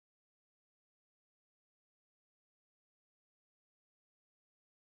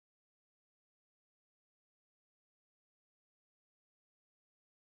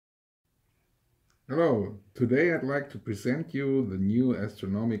Hello, today I'd like to present you the new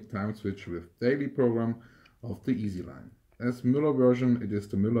astronomic time switch with daily program of the Easy line. As Müller version it is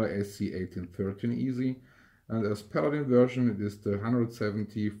the Müller SC18.13easy and as paladin version it is the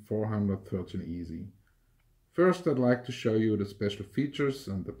 170.13easy. First I'd like to show you the special features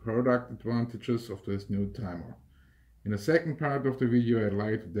and the product advantages of this new timer. In the second part of the video I'd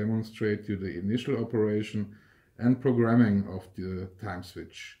like to demonstrate you the initial operation and programming of the time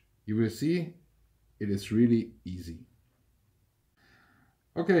switch. You will see it is really easy.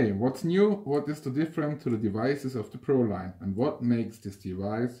 Okay, what's new? What is the difference to the devices of the Pro line and what makes this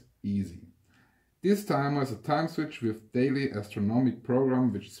device easy? This timer is a time switch with daily astronomic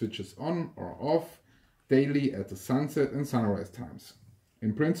program which switches on or off daily at the sunset and sunrise times.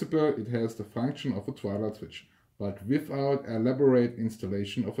 In principle it has the function of a twilight switch, but without elaborate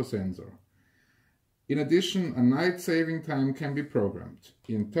installation of a sensor. In addition, a night saving time can be programmed.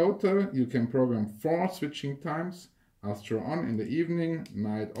 In total, you can program 4 switching times: astro on in the evening,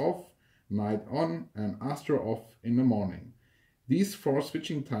 night off, night on, and astro off in the morning. These 4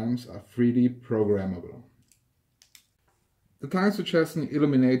 switching times are freely programmable. The time switch has an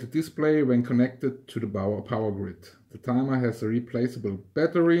illuminated display when connected to the power grid. The timer has a replaceable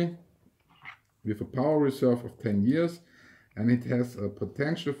battery with a power reserve of 10 years, and it has a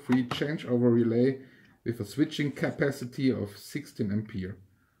potential free changeover relay with a switching capacity of 16 ampere.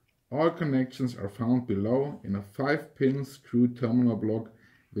 All connections are found below in a 5-pin screw terminal block,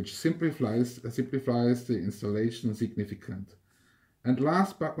 which simplifies the installation significantly. And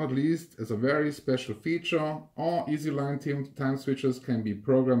last but not least, as a very special feature, all Easy line time switches can be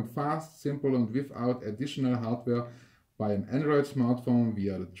programmed fast, simple and without additional hardware by an Android smartphone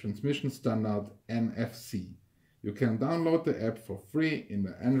via the transmission standard NFC. You can download the app for free in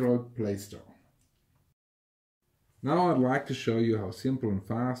the Android Play Store. Now I'd like to show you how simple and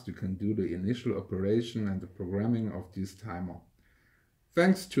fast you can do the initial operation and the programming of this timer.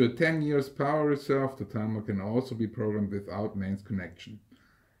 Thanks to a 10 years power reserve, the timer can also be programmed without mains connection.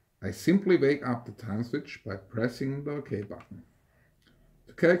 I simply wake up the time switch by pressing the OK button.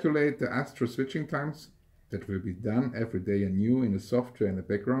 To calculate the astro switching times, that will be done every day anew in the software in the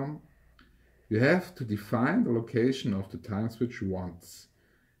background, you have to define the location of the time switch once.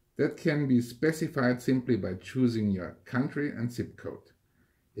 That can be specified simply by choosing your country and zip code.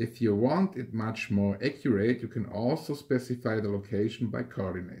 If you want it much more accurate, you can also specify the location by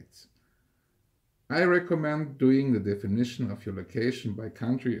coordinates. I recommend doing the definition of your location by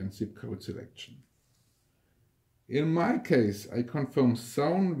country and zip code selection. In my case, I confirm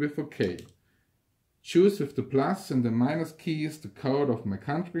zone with OK. Choose with the plus and the minus keys the code of my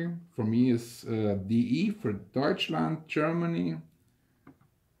country. For me is DE for Deutschland, Germany.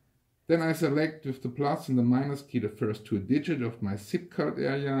 Then I select with the plus and the minus key the first 2 digits of my zip code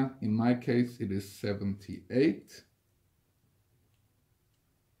area. In my case it is 78.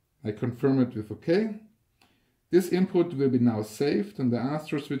 I confirm it with OK. This input will be now saved and the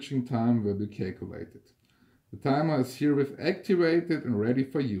astro switching time will be calculated. The timer is herewith activated and ready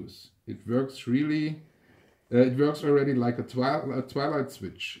for use. It works already like a twilight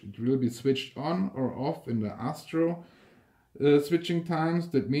switch. It will be switched on or off in the astro switching times.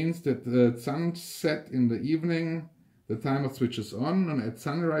 That means that at sunset in the evening the timer switches on and at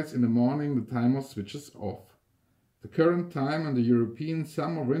sunrise in the morning the timer switches off. The current time and the European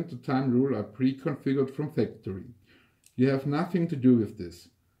summer winter time rule are pre-configured from factory. You have nothing to do with this,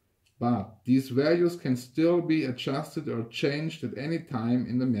 but these values can still be adjusted or changed at any time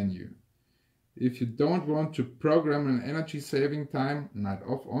in the menu. If you don't want to program an energy saving time, night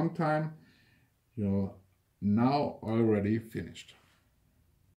off on time, you're now already finished.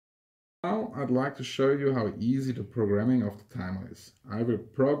 Now I'd like to show you how easy the programming of the timer is. I will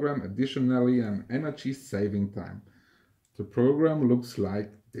program additionally an energy saving time. The program looks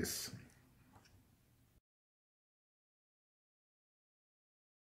like this.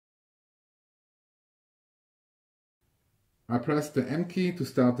 I press the M key to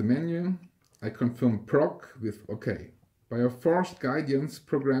start the menu. I confirm proc with OK. By a forced guidance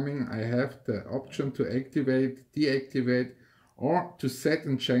programming, I have the option to activate, deactivate, or to set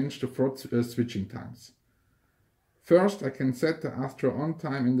and change the 4 switching times. First, I can set the astro on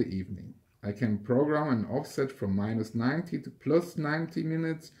time in the evening. I can program an offset from -90 to +90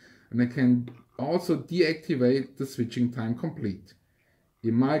 minutes, and I can also deactivate the switching time complete.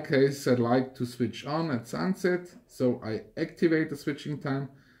 In my case, I'd like to switch on at sunset, so I activate the switching time,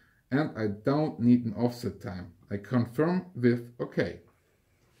 and I don't need an offset time. I confirm with OK.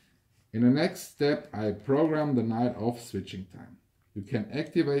 In the next step, I program the night off switching time. You can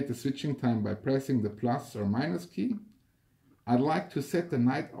activate the switching time by pressing the plus or minus key. I'd like to set the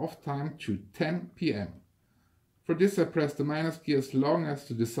night off time to 10 p.m. For this I press the minus key as long as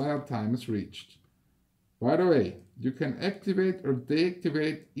the desired time is reached. By the way, you can activate or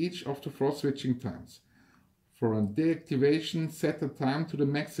deactivate each of the 4 switching times. For a deactivation, set the time to the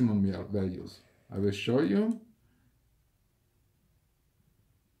maximum values. I will show you.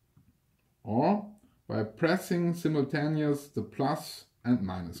 Or by pressing simultaneous the plus and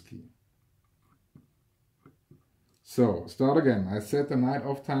minus key. So, start again. I set the night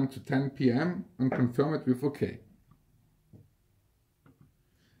off time to 10 p.m. and confirm it with OK.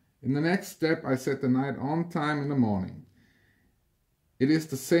 In the next step, I set the night on time in the morning. It is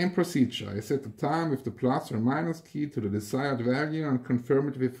the same procedure. I set the time with the plus or minus key to the desired value and confirm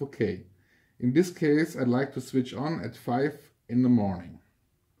it with OK. In this case, I'd like to switch on at 5 in the morning.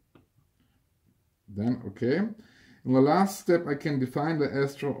 Then OK. In the last step, I can define the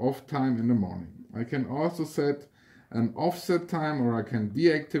astro off time in the morning. I can also set an offset time, or I can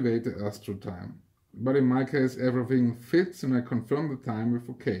deactivate the astro time. But in my case, everything fits and I confirm the time with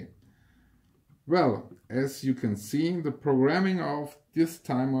OK. Well, as you can see, the programming of this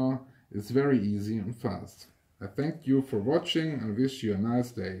timer is very easy and fast. I thank you for watching and wish you a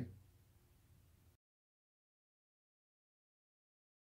nice day.